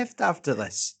 episodes left after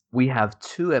this. We have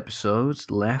 2 episodes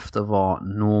left of our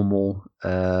normal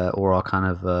or our kind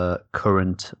of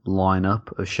current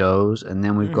lineup of shows, and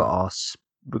then we've got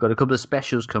a couple of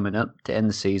specials coming up to end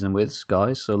the season with,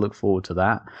 guys. So look forward to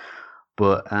that.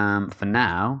 But for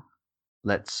now,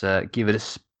 let's give it a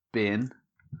spin.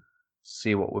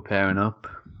 See what we're pairing up.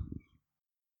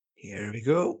 Here we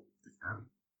go.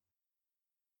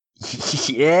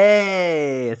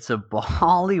 Yeah, it's a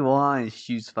barley wine.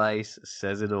 Stu's face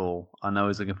says it all. I know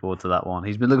he's looking forward to that one.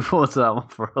 He's been looking forward to that one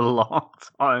for a long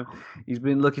time. He's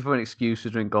been looking for an excuse to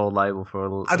drink Gold Label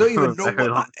I don't for even a know very what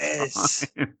long that is.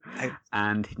 time.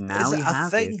 And now Is it he a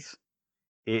has thing?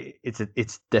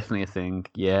 It's definitely a thing.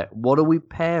 Yeah. What are we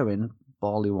pairing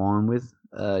barley wine with,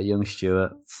 young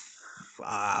Stuart?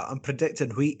 I'm predicting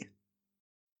wheat.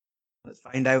 Let's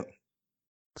find out.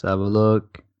 Let's have a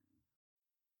look.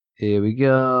 Here we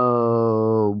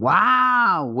go.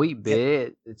 Wow, wheat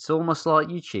beer. It's almost like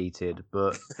you cheated,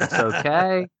 but it's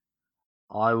okay.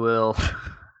 I will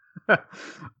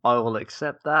I will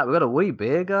accept that. We've got a wheat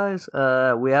beer, guys.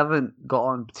 We haven't got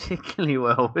on particularly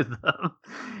well with them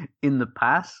in the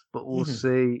past, but we'll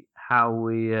see how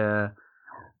we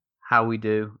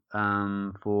do.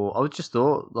 I just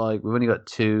thought like we've got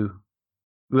two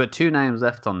names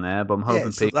left on there, but I'm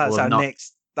hoping so people that's have our not.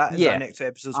 next. That is our next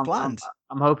episode's planned.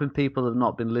 I'm hoping people have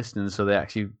not been listening, so they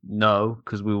actually know,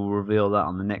 because we will reveal that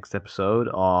on the next episode,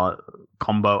 our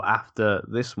combo after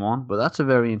this one. But that's a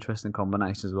very interesting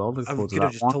combination as well. I could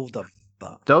have just told them,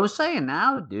 but don't say it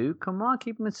now, dude. Come on,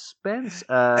 keep them in suspense.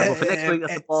 Well, for next week,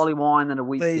 that's a barley wine and a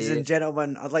wheat beer. Ladies and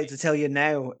gentlemen, I'd like to tell you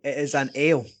now, it is an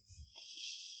ale.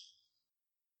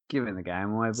 Giving the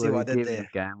game away, See what I did there? The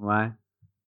game away.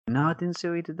 No, I didn't see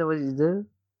what you did. What did you do?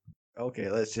 Okay,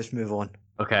 let's just move on.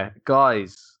 Okay,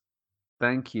 guys,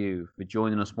 thank you for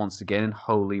joining us once again in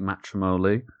Holy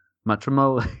Matrimony.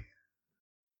 Matrimony.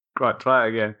 Right, try it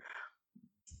again.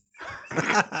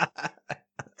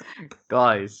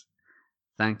 Guys,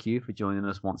 thank you for joining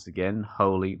us once again,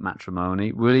 Holy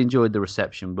Matrimony. Really enjoyed the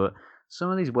reception, but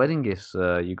some of these wedding gifts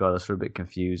you got us are a bit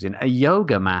confusing. A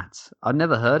yoga mat. I've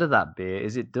never heard of that beer.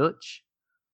 Is it Dutch?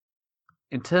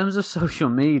 In terms of social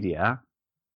media,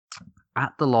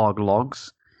 at the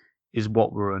logs is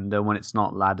what we're under when it's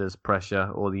not ladders,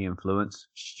 pressure, or the influence.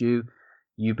 Stu,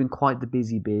 you've been quite the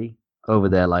busy bee over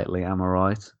there lately, am I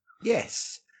right?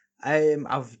 Yes.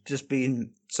 I've just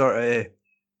been sort of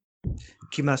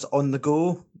keeping us on the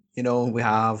go. You know, we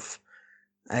have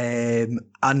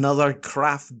another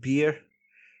craft beer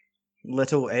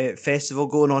little festival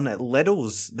going on at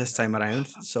Lidl's this time around.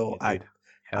 So I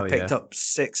picked up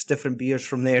 6 different beers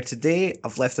from there today.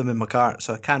 I've left them in my cart,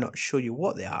 so I cannot show you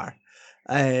what they are.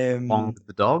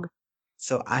 The dog?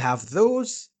 So I have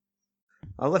those.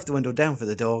 I left the window down for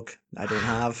the dog. I don't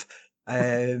have.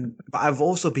 But I've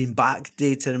also been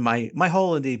backdating my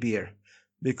holiday beer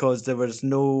because there was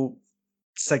no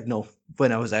signal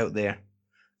when I was out there.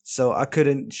 So I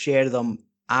couldn't share them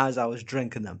as I was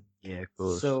drinking them. Yeah, of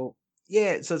course. So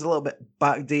it's a little bit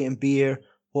backdating beer,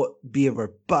 what beer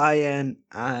we're buying,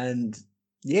 and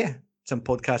some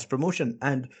podcast promotion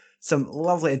and some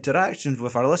lovely interactions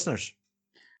with our listeners.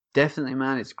 Definitely,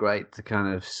 man. It's great to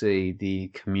kind of see the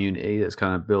community that's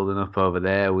kind of building up over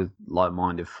there with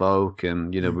like-minded folk,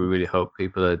 and we really hope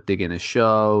people are digging the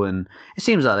show, and it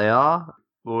seems like they are,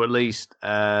 or at least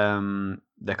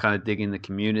they're kind of digging the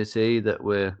community that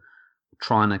we're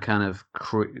trying to kind of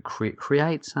create.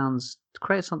 Create's not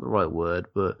the right word,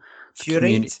 but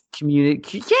community.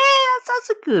 Yeah, that's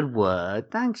a good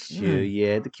word. Thanks, Stu.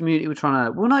 Yeah, the community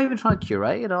we're not even trying to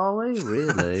curate it, are we?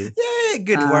 Really? Yeah,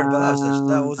 good word, but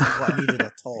that wasn't what I needed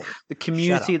at all. The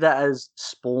community that has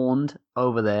spawned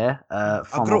over there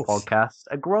from our podcast,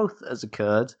 a growth has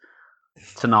occurred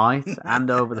tonight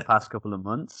and over the past couple of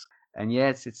months, and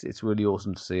it's really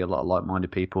awesome to see a lot of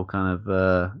like-minded people kind of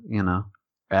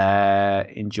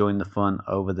enjoying the fun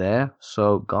over there.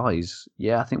 So, guys,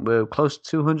 I think we're close to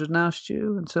 200 now,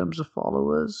 Stu, in terms of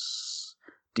followers.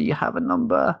 Do you have a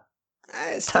number?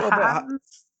 It's still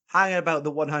hanging about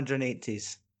the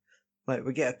 180s. Like,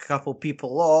 we get a couple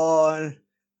people on, a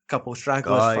couple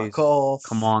stragglers fuck off.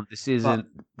 Come on, this isn't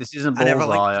bullseye, I never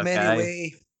liked them okay?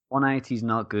 anyway. 180 is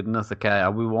not good enough, okay?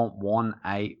 We want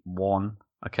 181,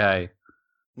 okay?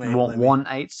 We want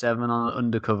 187 on an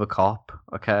undercover cop,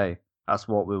 okay? That's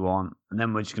what we want. And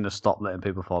then we're just going to stop letting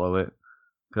people follow it,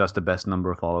 because that's the best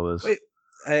number of followers. Wait,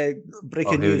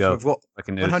 breaking news, we've got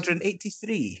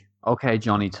 183. Okay,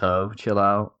 Johnny Toe, chill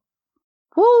out.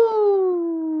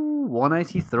 Woo!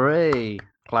 183.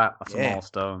 Clap, that's a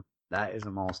milestone. That is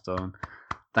a milestone.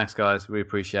 Thanks, guys. We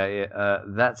appreciate it.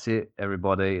 That's it,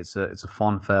 everybody. It's a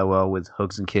fond farewell with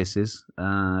hugs and kisses.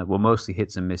 Well, mostly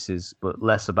hits and misses, but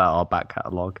less about our back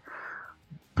catalogue.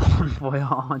 Bon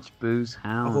voyage, booze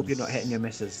hounds. I hope you're not hitting your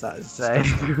misses. That is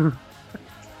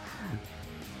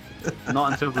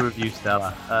not until we review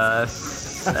Stella.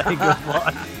 Say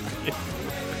goodbye.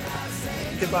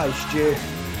 Goodbye, Stu.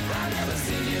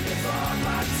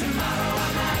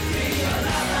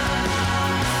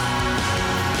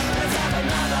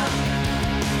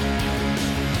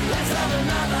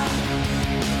 another.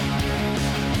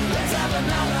 Let's have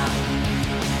another.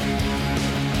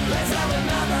 Let's have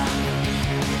another.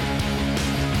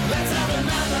 Let's have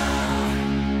another.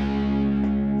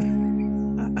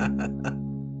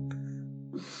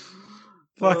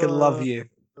 Fucking love you.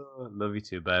 Love you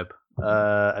too, babe.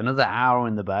 Another hour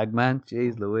in the bag, man.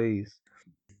 Jeez Louise.